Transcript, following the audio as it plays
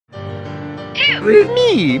With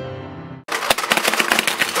me.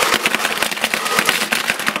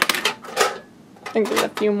 I think there's a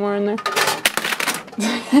few more in there.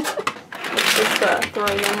 Let's just throw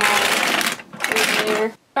them all in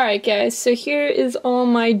there. Alright guys, so here is all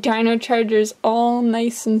my Dino Chargers, all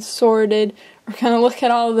nice and sorted. We're gonna look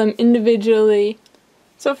at all of them individually.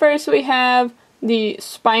 So first we have the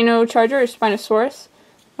Spino Charger, or Spinosaurus.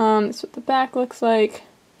 That's what the back looks like.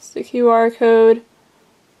 It's the QR code.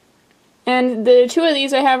 And the two of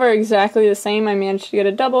these I have are exactly the same. I managed to get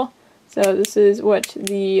a double. So this is what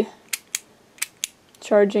the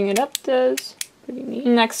charging it up does. Pretty neat.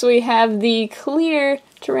 Next we have the clear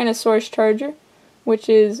Tyrannosaurus Charger, which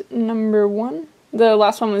is number 1. The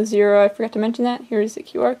last one was 0, I forgot to mention that. Here's the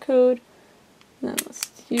QR code. And then let's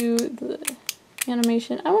do the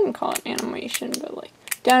animation. I wouldn't call it animation, but like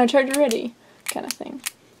Dino Charger ready kind of thing.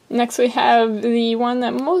 Next we have the one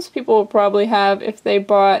that most people will probably have if they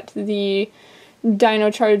bought the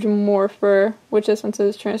Dino Charge Morpher, which this one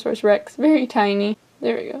says Tyrannosaurus Rex. Very tiny.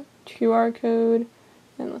 There we go. QR code.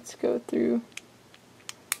 And let's go through.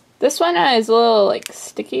 This one is a little like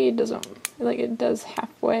sticky. It doesn't like it does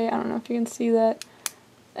halfway. I don't know if you can see that.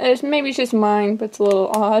 Maybe it's just mine, but it's a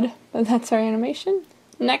little odd. But that's our animation.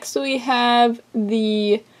 Next we have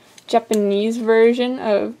the Japanese version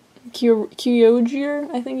of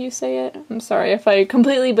Kyojir, I think you say it. I'm sorry if I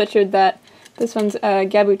completely butchered that. This one's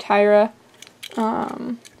Gabutaira,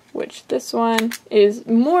 which this one is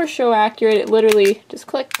more show accurate. It literally just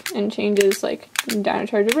click and changes like Dino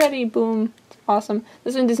Charger ready, boom, awesome.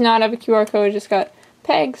 This one does not have a QR code, it just got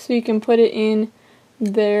pegs, so you can put it in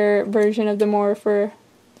their version of the Morpher.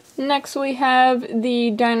 Next we have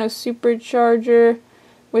the Dino Supercharger,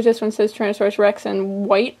 which this one says Tyrannosaurus Rex in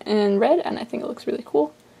white and red, and I think it looks really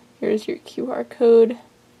cool. Here's your QR code.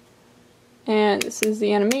 And this is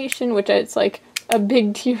the animation, which it's like a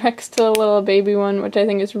big T-Rex to a little baby one, which I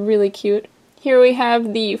think is really cute. Here we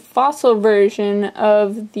have the fossil version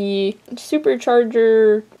of the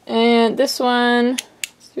Supercharger, and this one,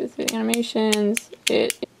 let's do the animations,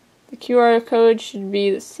 the QR code should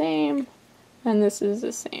be the same, and this is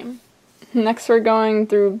the same. Next we're going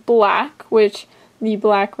through black, which the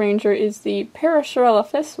Black Ranger is the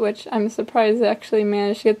Parasaurolophus, which I'm surprised they actually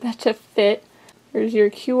managed to get that to fit. Here's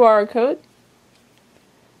your QR code.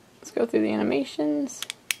 Let's go through the animations.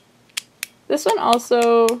 This one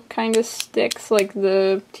also kind of sticks like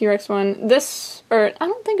the T-Rex one. This, or I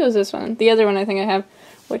don't think it was this one. The other one I think I have,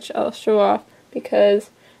 which I'll show off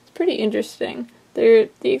because it's pretty interesting. They're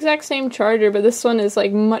the exact same charger, but this one is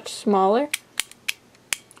like much smaller.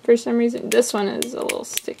 For some reason, this one is a little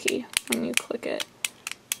sticky when you click it.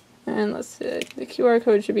 And let's see, the QR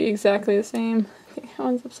code should be exactly the same. I think that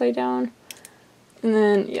one's upside down. And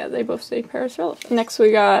then, yeah, they both say Parasaurolophus. Next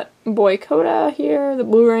we got Boy Coda here, the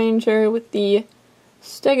Blue Ranger with the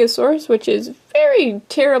Stegosaurus, which is very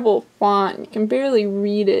terrible font. You can barely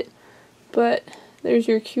read it. But there's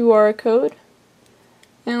your QR code.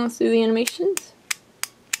 And let's do the animations.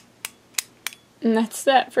 And that's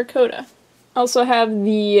that for Coda. Also have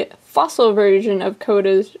the fossil version of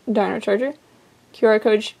Coda's Dino Charger. QR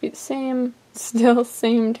code should be the same. Still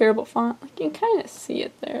same terrible font. Like you can kind of see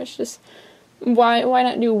it there. It's just why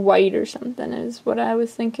not do white or something is what I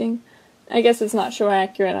was thinking. I guess it's not show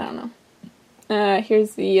accurate. I don't know.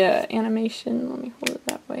 Here's the animation. Let me hold it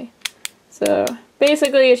that way. So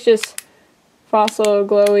basically, it's just fossil,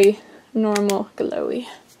 glowy, normal, glowy.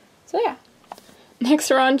 So yeah.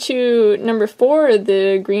 Next we're on to number 4,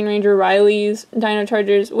 the Green Ranger Riley's Dino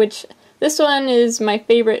Chargers, which this one is my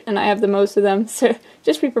favorite and I have the most of them, so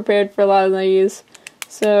just be prepared for a lot of these.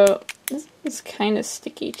 So this is kind of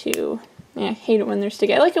sticky too. Yeah, I hate it when they're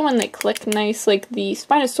sticky. I like it when they click nice, like the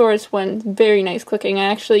Spinosaurus one, very nice clicking. I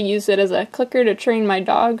actually use it as a clicker to train my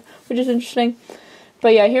dog, which is interesting.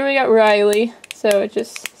 But yeah, here we got Riley, so it's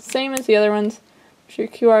just same as the other ones. Here's your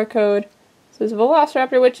QR code. This is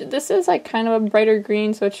Velociraptor, which this is like kind of a brighter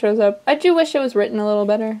green, so it shows up. I do wish it was written a little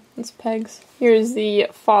better. It's pegs. Here's the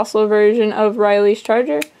fossil version of Riley's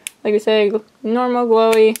Charger. Like I say, normal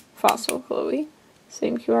glowy, fossil glowy.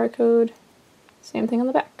 Same QR code, same thing on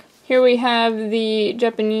the back. Here we have the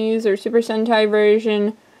Japanese or Super Sentai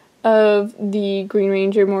version of the Green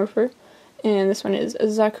Ranger Morpher. And this one is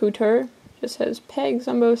Zakuter. Just has pegs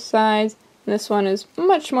on both sides. And this one is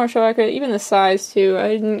much more show accurate, even the size too. I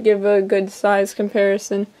didn't give a good size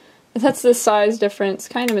comparison. That's the size difference,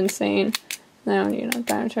 kind of insane. Now, you know,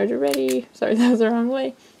 Dino Charger ready. Sorry, that was the wrong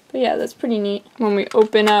way. But yeah, that's pretty neat. When we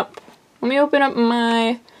open up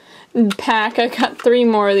my pack, I got 3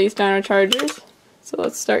 more of these Dino Chargers. So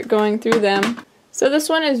let's start going through them. So this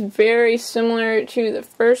one is very similar to the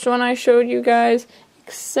first one I showed you guys,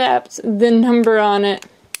 except the number on it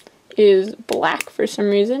is black for some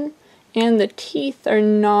reason, and the teeth are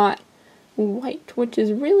not white, which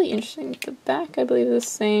is really interesting. The back, I believe, is the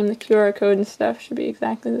same. The QR code and stuff should be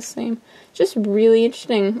exactly the same. Just really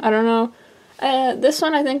interesting. I don't know. This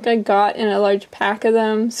one I think I got in a large pack of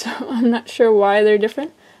them, so I'm not sure why they're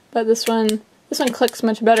different. But this one clicks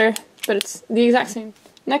much better, but it's the exact same.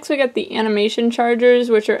 Next we got the animation chargers,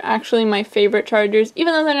 which are actually my favorite chargers.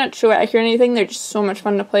 Even though they're not show accurate or anything, they're just so much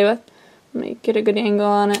fun to play with. Let me get a good angle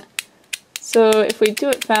on it. So if we do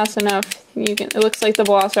it fast enough, it looks like the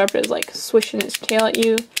Velociraptor is like swishing his tail at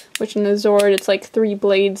you, which in the Zord it's like 3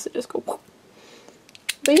 blades that just go whoop.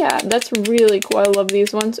 But yeah, that's really cool. I love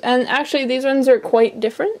these ones. And actually these ones are quite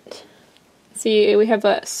different. See, we have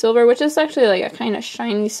a silver, which is actually like a kind of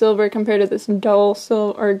shiny silver compared to this dull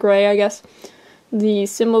silver, or gray, I guess. The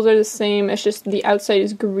symbols are the same, it's just the outside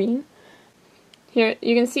is green. Here,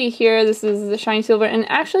 you can see here, this is the shiny silver, and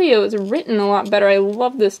actually it was written a lot better. I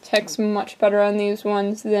love this text much better on these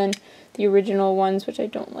ones than the original ones, which I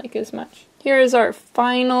don't like as much. Here is our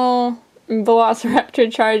final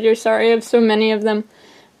Velociraptor charger. Sorry, I have so many of them,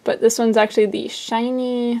 but this one's actually the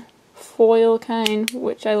shiny foil kind,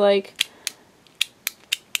 which I like.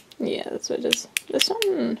 Yeah, that's what it is. This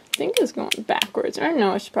one, I think, is going backwards. Or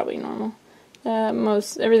no, it's probably normal.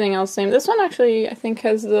 Everything else same. This one actually, I think,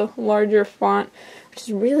 has the larger font, which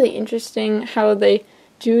is really interesting how they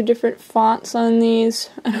do different fonts on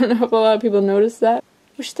these. I don't know if a lot of people noticed that.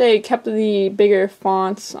 Wish they kept the bigger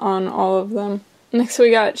fonts on all of them. Next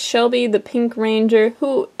we got Shelby, the Pink Ranger,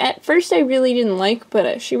 who at first I really didn't like,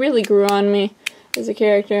 but she really grew on me as a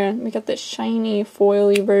character. We got this shiny,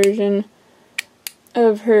 foily version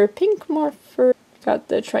of her pink morpher. Got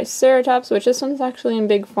the Triceratops, which this one's actually in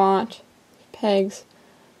big font. Pegs.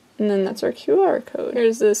 And then that's our QR code.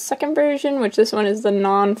 Here's the second version, which this one is the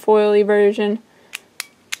non-foily version.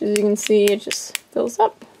 As you can see, it just fills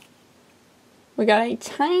up. We got a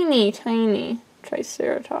tiny, tiny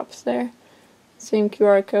Triceratops there. Same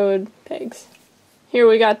QR code, pegs. Here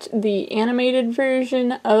we got the animated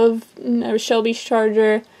version of Shelby's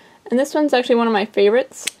Charger, and this one's actually one of my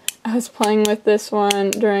favorites. I was playing with this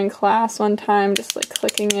one during class one time, just like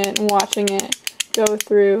clicking it and watching it go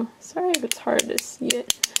through. Sorry if it's hard to see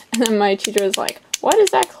it. And then my teacher was like, what is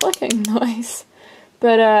that clicking noise?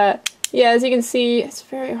 But yeah, as you can see, it's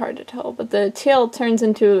very hard to tell, but the tail turns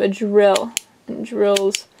into a drill and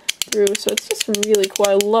drills through, so it's just really cool.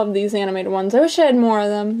 I love these animated ones. I wish I had more of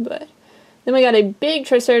them, but then we got a big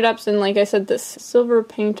Triceratops and, like I said, this silver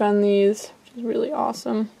paint on these, which is really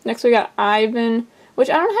awesome. Next we got Ivan, which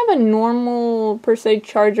I don't have a normal, per se,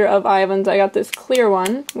 charger of Ivan's. I got this clear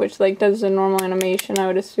one, which like does the normal animation, I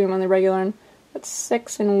would assume, on the regular one. That's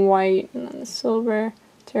 6 in white, and then the silver,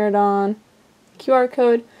 pterodon, QR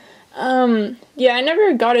code. Yeah, I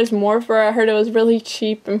never got his morpher. I heard it was really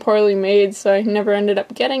cheap and poorly made, so I never ended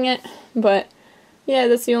up getting it. But yeah,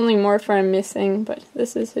 that's the only morpher I'm missing, but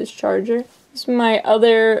this is his charger. This is my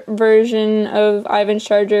other version of Ivan's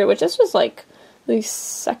charger, which this was like the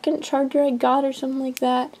second charger I got or something like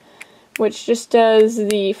that, which just does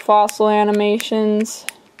the fossil animations.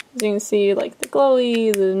 As you can see, like the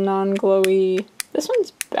glowy, the non-glowy. This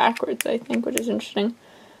one's backwards, I think, which is interesting.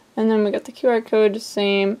 And then we got the QR code,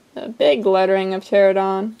 same, the big lettering of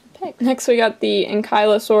pterodon. Next we got the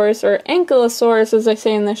Ankylosaurus, or Ankylosaurus as I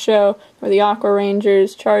say in the show, or the Power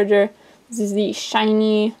Rangers Charger. This is the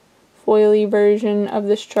shiny, foily version of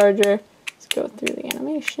this charger. Let's go through the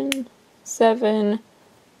animation. 7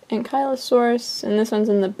 Ankylosaurus, and this one's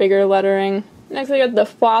in the bigger lettering. Next we got the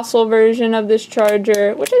fossil version of this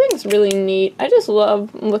charger, which I think is really neat. I just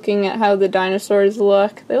love looking at how the dinosaurs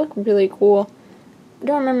look. They look really cool. I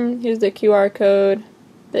don't remember, here's the QR code,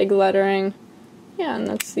 big lettering. Yeah, and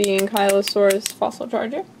that's the Ankylosaurus fossil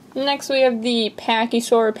charger. Next we have the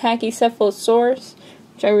Pachycephalosaurus,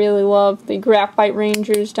 which I really love. The Graphite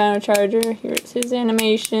Rangers Dino Charger. Here's his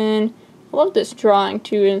animation. I love this drawing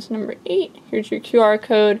too, and it's number 8. Here's your QR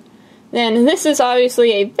code. Then this is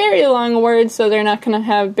obviously a very long word, so they're not going to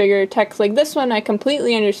have bigger text like this one. I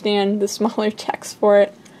completely understand the smaller text for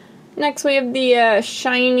it. Next we have the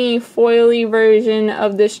shiny, foily version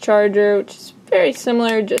of this charger, which is very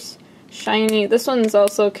similar, just shiny. This one's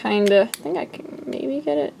also kinda, I think I can maybe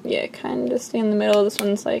get it. Yeah, kinda stay in the middle. This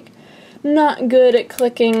one's like not good at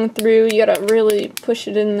clicking through. You gotta really push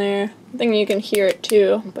it in there. I think you can hear it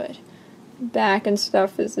too, but back and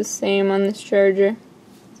stuff is the same on this charger.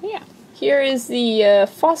 So yeah. Here is the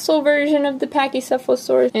fossil version of the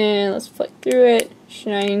Pachycephalosaurus, and let's flick through it.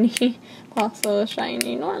 Shiny, fossil,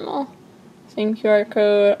 shiny, normal. Same QR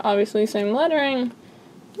code, obviously same lettering.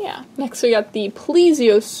 Yeah. Next we got the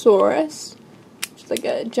Plesiosaurus, which like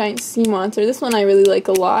a giant sea monster. This one I really like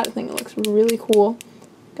a lot. I think it looks really cool.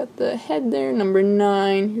 Got the head there, number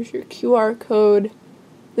 9. Here's your QR code.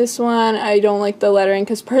 This one, I don't like the lettering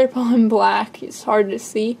because purple and black is hard to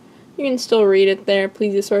see. You can still read it there,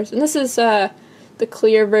 plesiosaurus. And this is the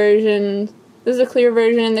clear version. This is a clear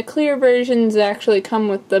version, and the clear versions actually come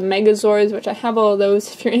with the Megazords, which I have all of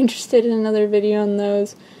those if you're interested in another video on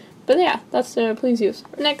those. But yeah, that's the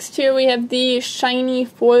plesiosaurus. Next here we have the shiny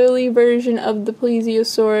foily version of the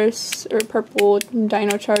plesiosaurus, or purple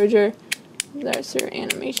Dino Charger. There's their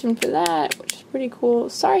animation for that, which is pretty cool.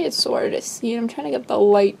 Sorry it's so hard to see it. I'm trying to get the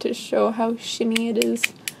light to show how shiny it is.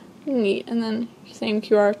 Neat. And then same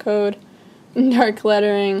QR code, dark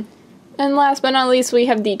lettering. And last but not least, we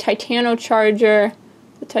have the Dino Charger,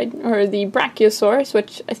 the Brachiosaurus,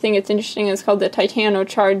 which I think it's interesting. It's called the Dino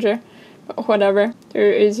Charger, but whatever.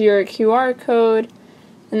 There is your QR code,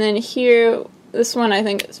 and then here, this one I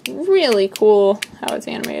think is really cool how it's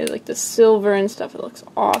animated, like the silver and stuff. It looks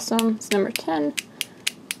awesome. It's number 10.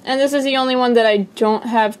 And this is the only one that I don't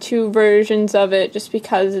have 2 versions of it, just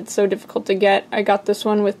because it's so difficult to get. I got this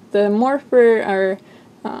one with the Morpher, or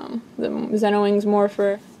the Xenowings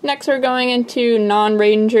Morpher. Next we're going into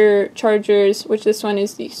non-Ranger Chargers, which this one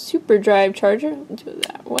is the Super Drive Charger. I'll do it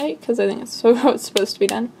that way, because I think that's so how it's supposed to be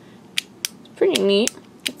done. It's pretty neat.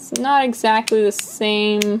 It's not exactly the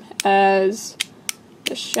same as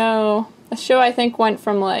the show. The show I think went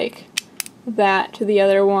from like that to the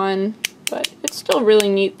other one, but it's still really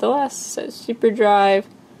neat. The last says Super Drive,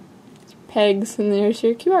 pegs, and there's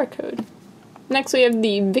your QR code. Next we have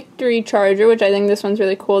the Victory Charger, which I think this one's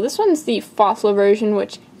really cool. This one's the fossil version,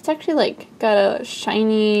 which it's actually like got a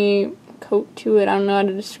shiny coat to it. I don't know how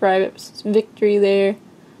to describe it, but it's Victory there.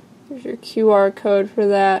 There's your QR code for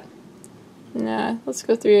that. And let's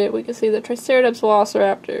go through it. We can see the Triceratops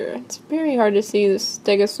Velociraptor. It's very hard to see the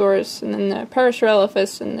Stegosaurus, and then the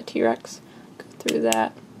Parasaurolophus and the T-Rex. Go through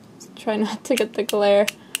that. Let's try not to get the glare.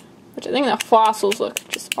 Which I think the fossils look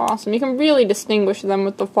just awesome. You can really distinguish them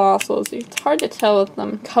with the fossils. It's hard to tell with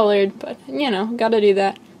them colored, but you know, gotta do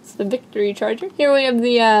that. It's the Victory Charger. Here we have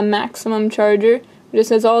the Maximum Charger, which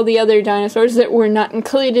has all the other dinosaurs that were not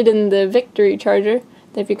included in the Victory Charger.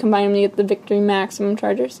 If you combine them, you get the Victory Maximum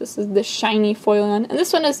Charger. So this is the shiny foil one. And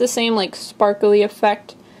this one has the same like sparkly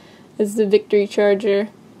effect as the Victory Charger.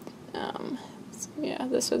 Yeah,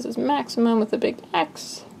 this was his Maximum with a big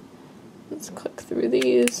X. Let's click through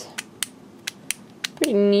these.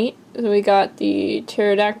 Pretty neat. So we got the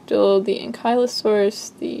Pterodactyl, the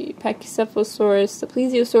Ankylosaurus, the Pachycephalosaurus, the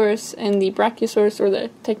Plesiosaurus, and the Brachiosaurus, or the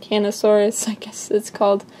Titanosaurus, I guess it's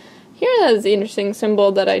called. Here has the interesting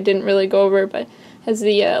symbol that I didn't really go over, but has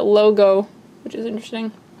the logo, which is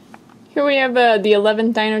interesting. Here we have the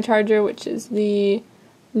 11th Dino Charger, which is the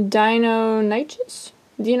Dino Chargers?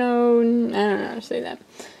 I don't know how to say that.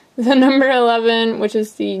 The number 11, which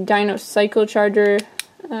is the Dino Cycle Charger,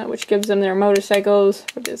 which gives them their motorcycles,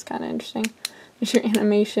 which is kind of interesting. There's your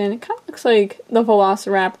animation. It kind of looks like the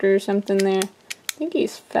Velociraptor or something there. I think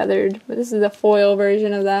he's feathered, but this is the foil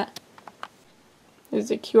version of that.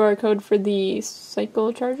 There's a QR code for the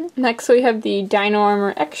Cycle Charger. Next we have the Dino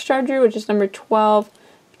Armor X Charger, which is number 12,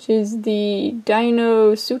 which is the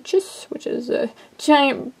Dino Suchus, which is a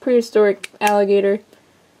giant prehistoric alligator.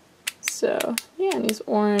 So, yeah, and he's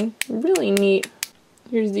orange. Really neat.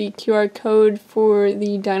 Here's the QR code for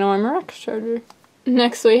the Dino Armor X Charger.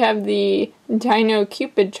 Next we have the Dino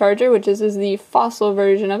Cupid Charger, which is the fossil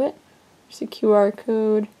version of it. There's the QR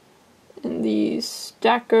code. And the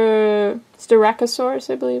Styracosaurus,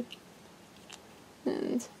 I believe.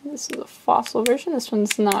 And this is a fossil version. This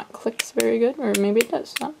one's not clicked very good, or maybe it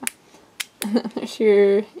does. I don't know. There's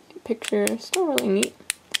your picture. Still really neat.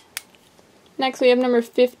 Next we have number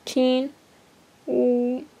 15.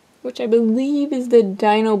 Which I believe is the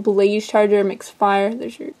Dino Blaze Charger Mixed Fire.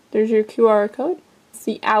 There's your QR code. It's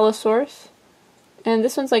the Allosaurus. And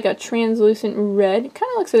this one's like a translucent red. It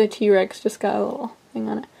kind of looks like a T-Rex, just got a little thing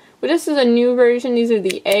on it. But this is a new version. These are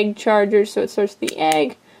the Egg Chargers, so it starts the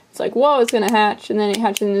egg. It's like, whoa, it's gonna hatch, and then it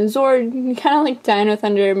hatches in the Zord. Kind of like Dino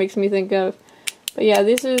Thunder, it makes me think of. But yeah,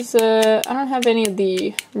 this is, I don't have any of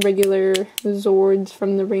the regular Zords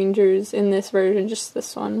from the Rangers in this version, just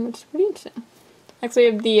this one, which is pretty interesting. Next we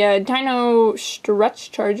have the Dino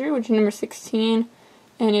Stretch Charger, which is number 16,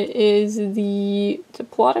 and it is the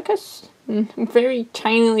Diplodocus, very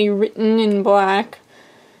tinily written in black,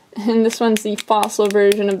 and this one's the fossil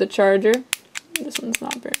version of the Charger. This one's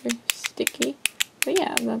not very sticky, but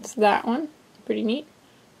yeah, that's that one. Pretty neat.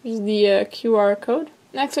 There's the QR code.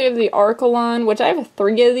 Next we have the Archelon, which I have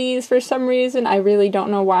 3 of these for some reason. I really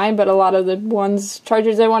don't know why, but a lot of the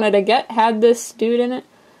Chargers I wanted to get had this dude in it.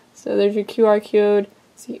 So there's your QR code.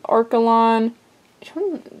 It's the Archelon.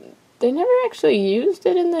 They never actually used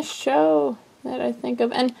it in the show that I think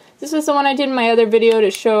of. And this is the one I did in my other video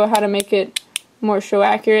to show how to make it more show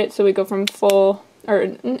accurate. So we go from full,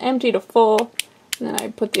 or empty to full. And then I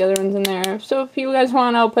put the other ones in there. So if you guys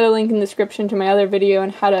want, I'll put a link in the description to my other video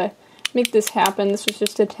on how to make this happen. This was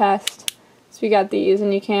just a test. So we got these,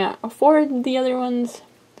 and you can't afford the other ones.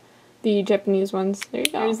 The Japanese ones. There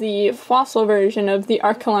you go. There's the fossil version of the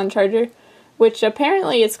Archelon Charger, which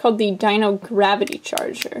apparently it's called the Dino Gravity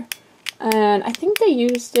Charger. And I think they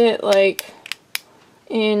used it, like,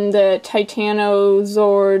 in the Titano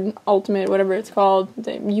Zord Ultimate, whatever it's called.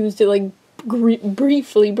 They used it, like,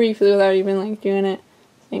 briefly without even, like, doing it.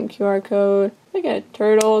 Same QR code. Look at a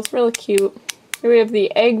turtle. It's really cute. Here we have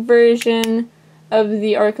the egg version of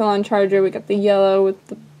the Archelon Charger. We got the yellow with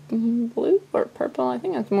the blue or purple. I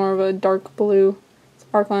think that's more of a dark blue. It's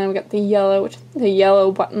Archelon. We got the yellow, which the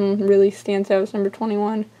yellow button really stands out. It's number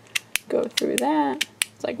 21. Go through that.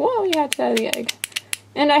 It's like, whoa, you hatched out of the egg.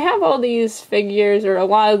 And I have all these figures, or a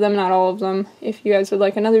lot of them, not all of them, if you guys would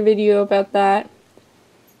like another video about that.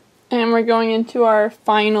 And we're going into our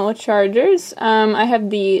final Chargers. I have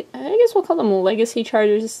the, I guess we'll call them Legacy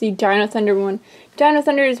Chargers. It's the Dino Thunder one. Dino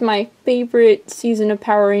Thunder is my favorite season of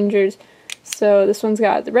Power Rangers. So this one's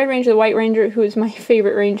got the Red Ranger, the White Ranger, who is my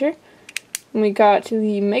favorite Ranger. And we got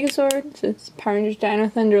the Megazord. So it's Power Rangers Dino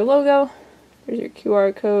Thunder logo. There's your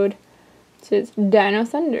QR code. It says Dino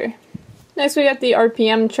Thunder. Next we got the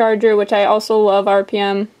RPM Charger, which I also love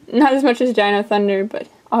RPM. Not as much as Dino Thunder, but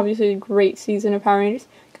obviously a great season of Power Rangers.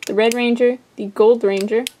 Got the Red Ranger, the Gold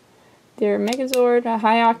Ranger, their Megazord, a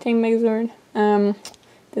high octane Megazord, then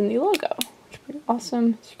the logo, which is pretty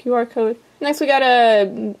awesome. It's a QR code. Next we got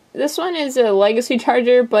this one is a Legacy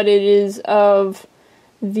Charger, but it is of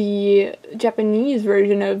the Japanese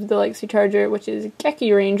version of the Legacy Charger, which is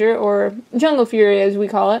Geki Ranger, or Jungle Fury as we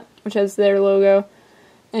call it, which has their logo.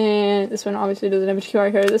 And this one obviously doesn't have a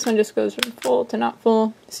QR code. This one just goes from full to not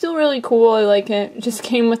full. Still really cool. I like it. It just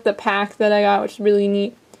came with the pack that I got, which is really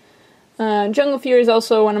neat. Jungle Fury is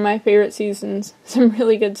also one of my favorite seasons. Some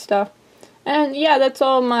really good stuff. And yeah, that's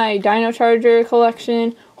all my Dino Charger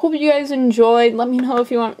collection. Hope you guys enjoyed. Let me know if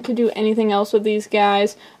you want to do anything else with these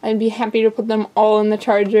guys. I'd be happy to put them all in the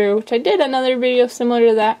charger, which I did another video similar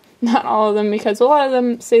to that. Not all of them, because a lot of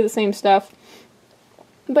them say the same stuff.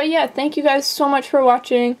 But yeah, thank you guys so much for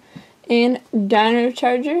watching, and Dino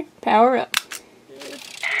Charger, power up.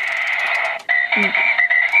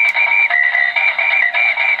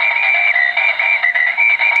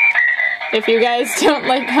 If you guys don't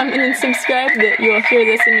like, comment, and subscribe, you'll hear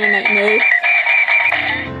this in your night mode.